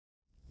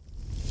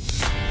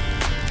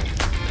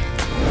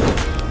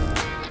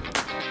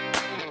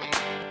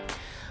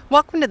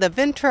Welcome to the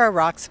Ventura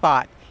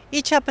RockSpot.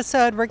 Each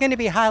episode we're going to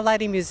be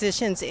highlighting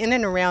musicians in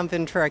and around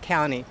Ventura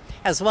County,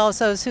 as well as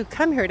those who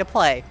come here to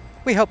play.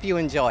 We hope you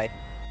enjoy.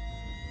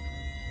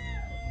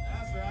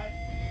 That's right.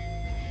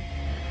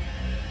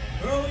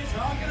 Who are we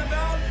talking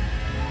about?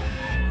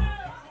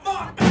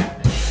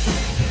 Mothman!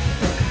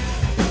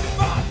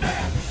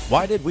 Mothman!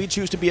 Why did we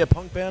choose to be a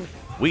punk band?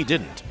 We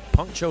didn't.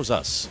 Punk chose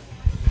us.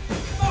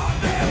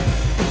 Mothman!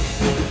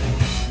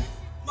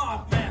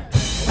 Mothman!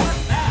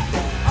 What's that?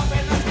 Up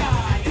in the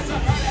sky, it's a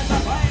bird, it's a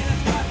plane,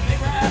 it's got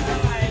big red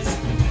eyes.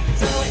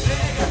 Silly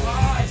big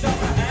eyes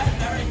overhead,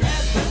 Merry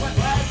Christmas with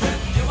pleasure.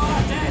 You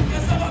are dead, you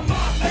son of a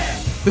Mothman!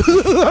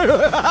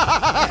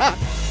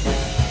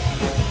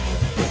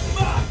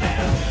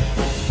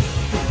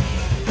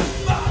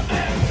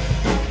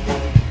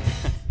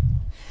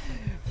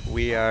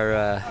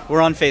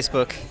 We're on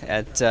Facebook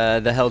at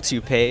the Hell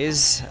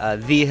Toupees,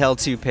 the Hell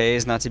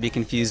Toupees, not to be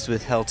confused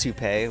with Hell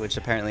Toupee, which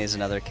apparently is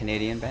another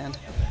Canadian band.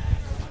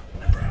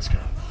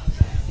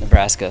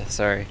 Nebraska,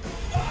 sorry.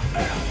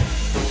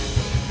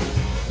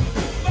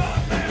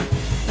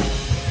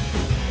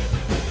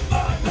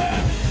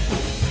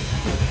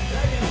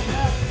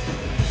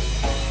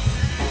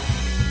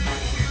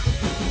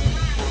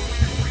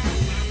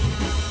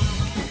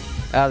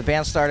 The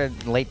band started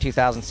in late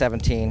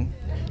 2017.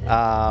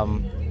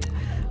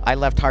 I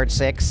left Hard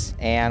Six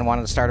and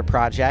wanted to start a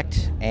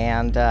project,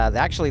 and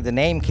actually the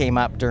name came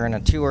up during a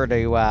tour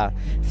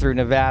through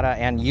Nevada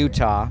and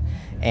Utah,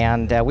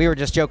 and we were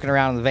just joking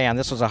around in the van.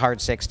 This was a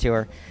Hard Six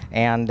tour,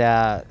 and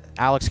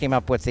Alex came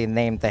up with the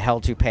name The Hell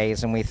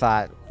Toupees, and we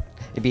thought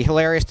it'd be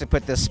hilarious to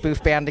put this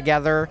spoof band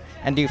together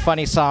and do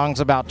funny songs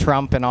about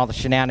Trump and all the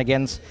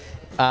shenanigans.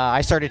 I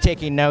started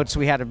taking notes.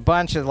 We had a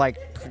bunch of like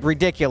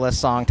ridiculous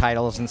song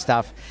titles and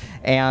stuff,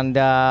 and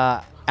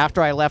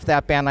after I left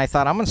that band, I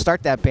thought, I'm going to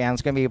start that band.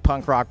 It's going to be a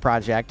punk rock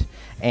project.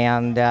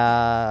 And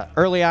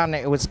early on,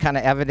 it was kind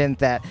of evident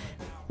that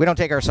we don't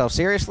take ourselves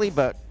seriously,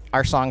 but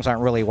our songs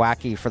aren't really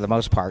wacky for the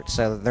most part.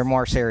 So they're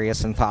more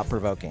serious and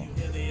thought-provoking.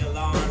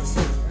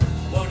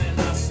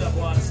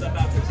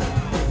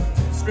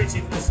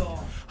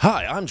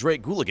 Hi, I'm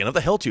Drake Gooligan of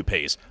the Hell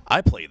Toupees.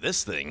 I play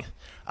this thing.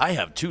 I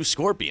have two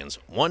scorpions,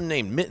 one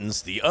named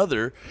Mittens, the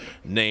other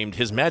named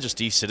His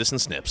Majesty Citizen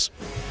Snips.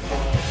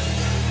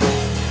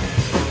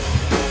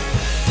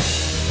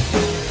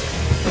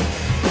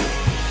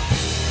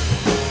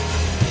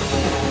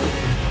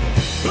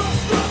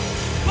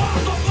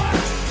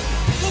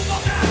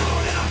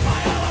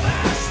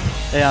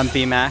 Hey, I'm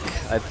B-Mac.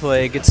 I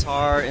play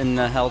guitar in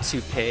the Hell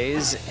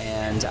Toupees,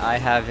 and I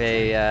have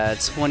a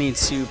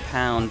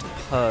 22-pound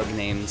pug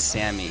named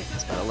Sammy.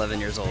 He's about 11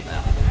 years old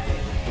now.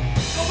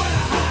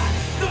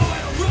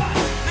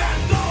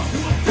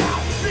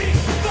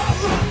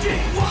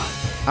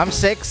 I'm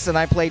 6, and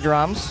I play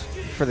drums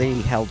for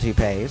the Hell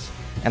Toupees.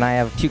 And I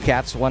have two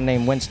cats, one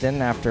named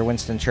Winston, after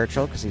Winston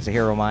Churchill, because he's a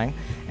hero of mine.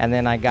 And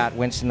then I got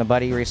Winston the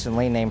buddy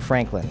recently named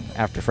Franklin,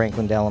 after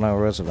Franklin Delano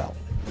Roosevelt.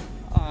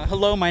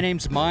 Hello, my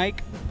name's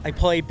Mike. I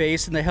play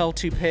bass in the Hell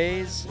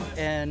Toupees,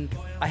 and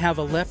I have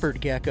a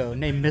leopard gecko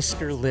named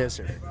Mr.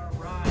 Lizard.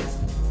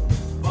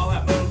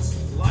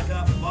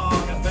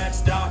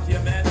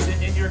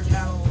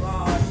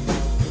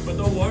 But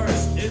the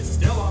worst is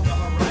still on the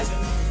horizon.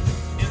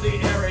 In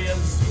the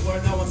areas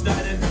where no one's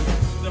died in,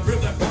 the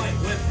prove their point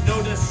with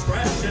no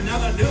discretion. Now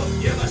the new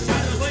year, the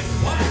shadows like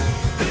black.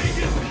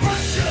 Big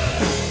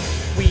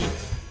impression. We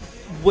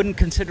wouldn't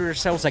consider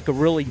ourselves like a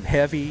really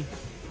heavy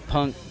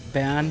punk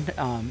band,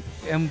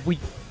 and we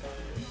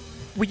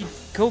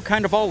go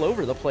kind of all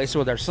over the place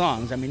with our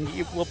songs. I mean,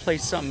 we'll play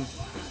some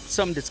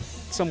that's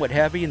somewhat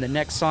heavy, and the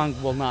next song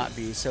will not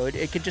be. So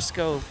it could just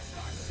go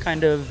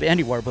kind of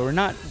anywhere, but we're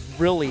not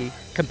really,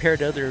 compared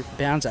to other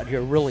bands out here,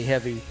 a really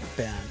heavy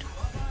band.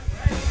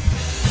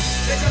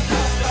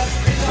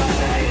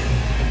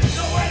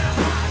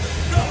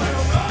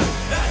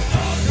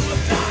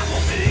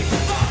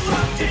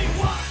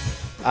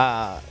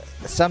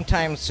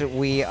 Sometimes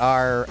we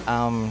are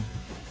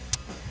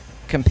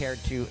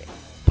compared to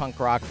punk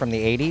rock from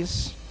the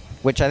 80s,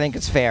 which I think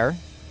is fair.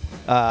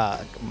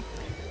 A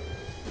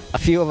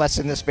few of us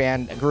in this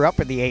band grew up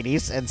in the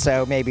 80s, and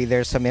so maybe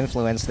there's some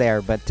influence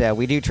there. But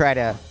we do try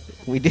to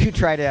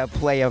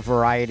play a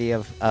variety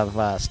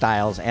of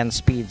styles and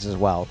speeds as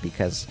well,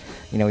 because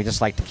we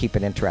just like to keep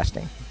it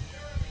interesting.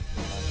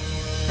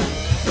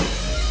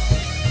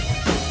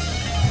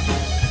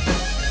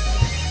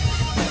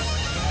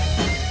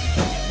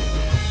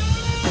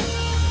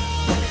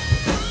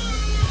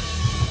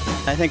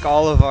 I think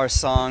all of our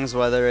songs,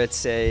 whether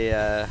it's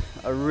a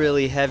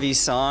really heavy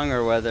song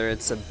or whether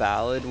it's a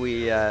ballad,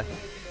 we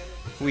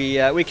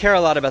care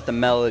a lot about the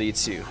melody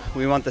too.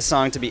 We want the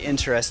song to be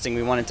interesting.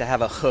 We want it to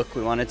have a hook.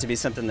 We want it to be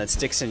something that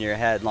sticks in your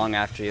head long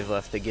after you've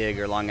left the gig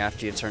or long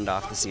after you've turned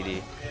off the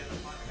CD.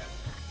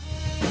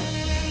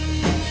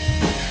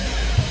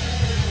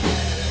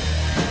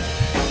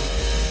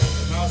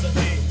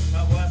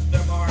 Have left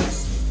their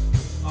marks.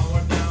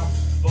 Onward now,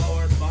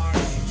 forward march.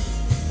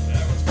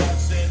 Everyone's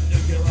flexing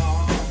nuclear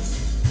arms.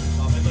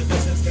 Off in the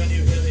distance, can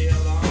you hear the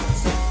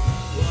alarms?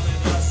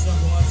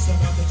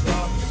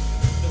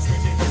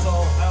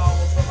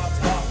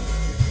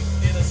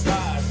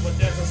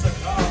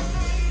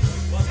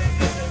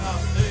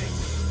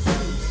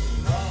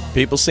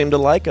 People seem to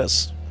like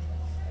us.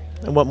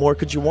 And what more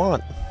could you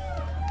want?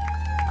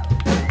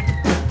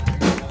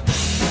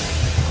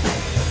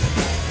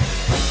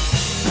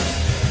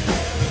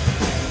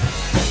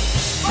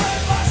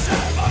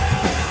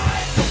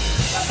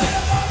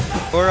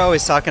 We're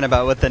always talking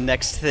about what the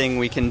next thing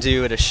we can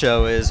do at a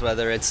show is,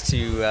 whether it's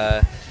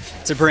to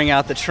bring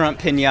out the Trump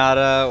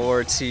piñata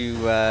or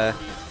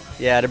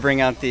to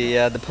bring out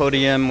the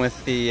podium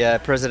with the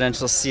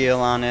presidential seal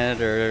on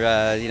it,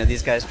 or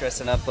these guys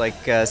dressing up like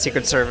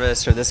Secret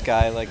Service, or this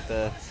guy like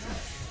the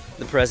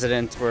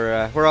president.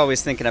 We're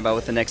always thinking about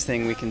what the next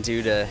thing we can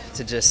do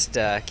to just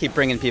keep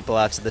bringing people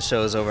out to the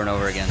shows over and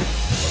over again.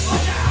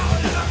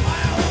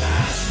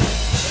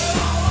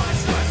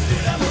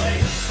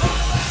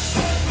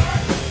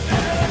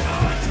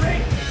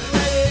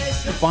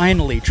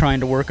 Finally trying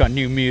to work on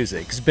new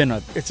music. It's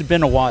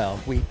been a while.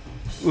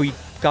 We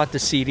got the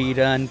CD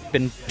done,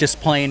 been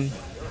just playing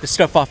the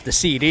stuff off the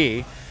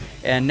CD,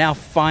 and now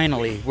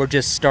finally we're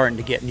just starting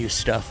to get new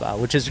stuff out,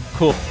 which is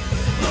cool.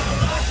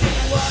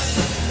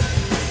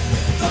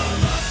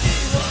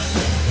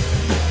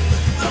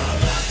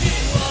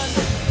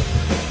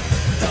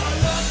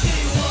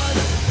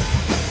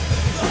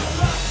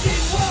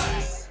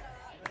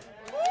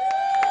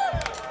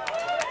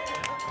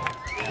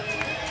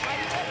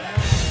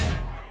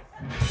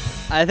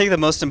 I think the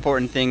most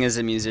important thing as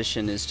a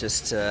musician is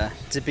just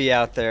to be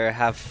out there,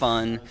 have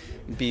fun,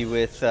 be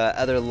with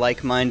other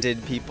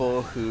like-minded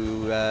people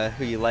who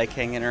you like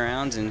hanging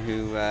around and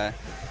who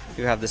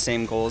have the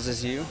same goals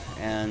as you.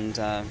 And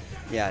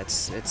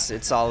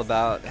it's all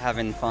about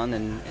having fun.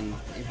 And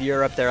if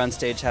you're up there on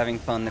stage having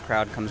fun, the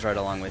crowd comes right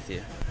along with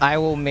you. I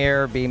will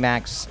mirror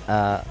B-Mac's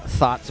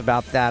thoughts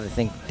about that. I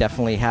think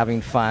definitely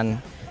having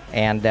fun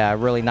and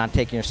really not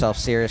taking yourself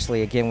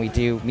seriously. Again, we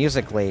do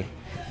musically,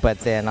 but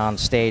then on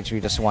stage we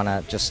just want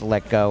to just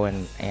let go,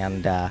 and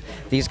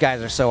these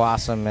guys are so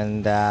awesome,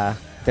 and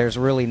there's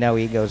really no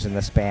egos in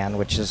this band,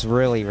 which is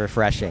really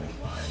refreshing.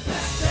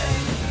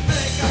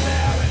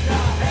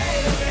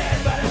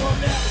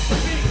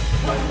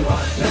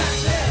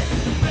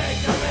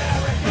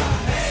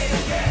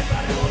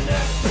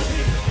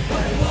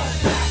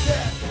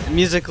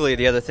 Musically,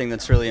 the other thing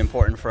that's really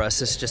important for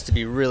us is just to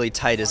be really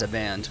tight as a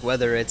band,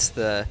 whether it's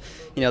the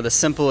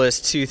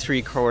simplest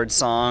 2-3 chord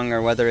song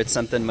or whether it's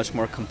something much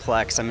more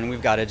complex. I mean,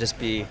 we've got to just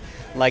be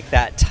like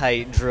that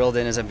tight, drilled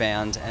in as a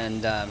band.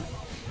 And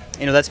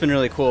that's been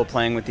really cool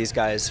playing with these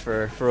guys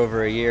for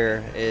over a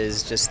year,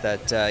 is just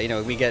that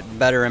we get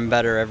better and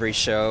better every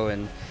show,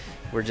 and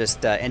we're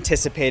just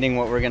anticipating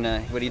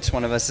what each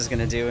one of us is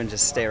gonna do, and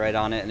just stay right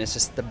on it. And it's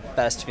just the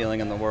best feeling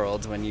in the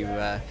world when you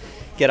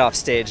get off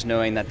stage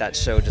knowing that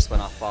show just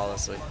went off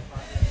flawlessly.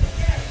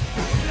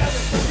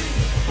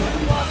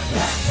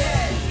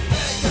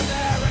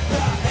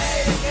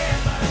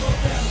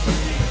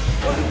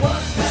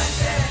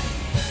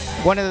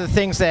 One of the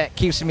things that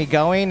keeps me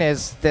going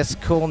is this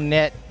cool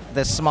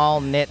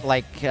small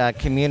knit-like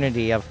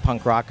community of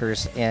punk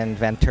rockers in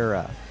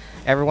Ventura.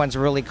 Everyone's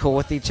really cool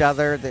with each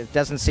other. There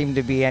doesn't seem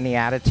to be any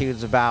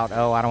attitudes about,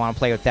 oh, I don't want to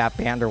play with that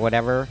band or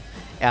whatever.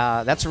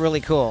 That's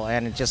really cool,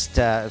 and it just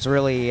it's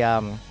really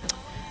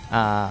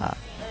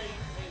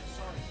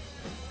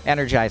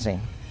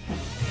energizing.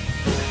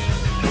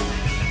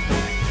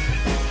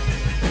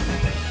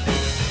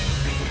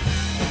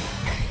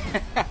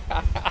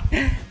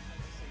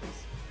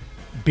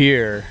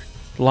 Beer,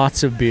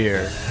 lots of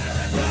beer.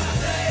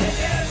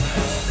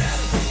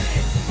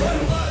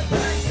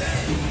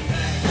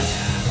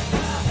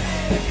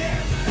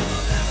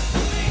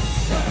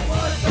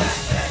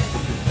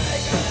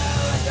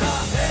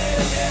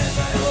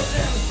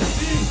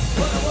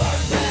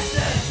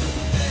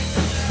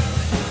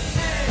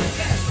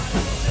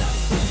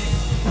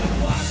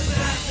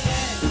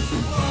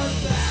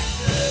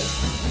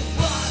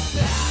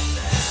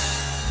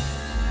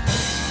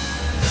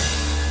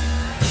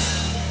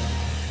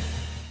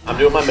 I'm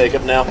doing my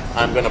makeup now.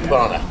 I'm going to put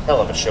on a hell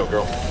of a show,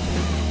 girl.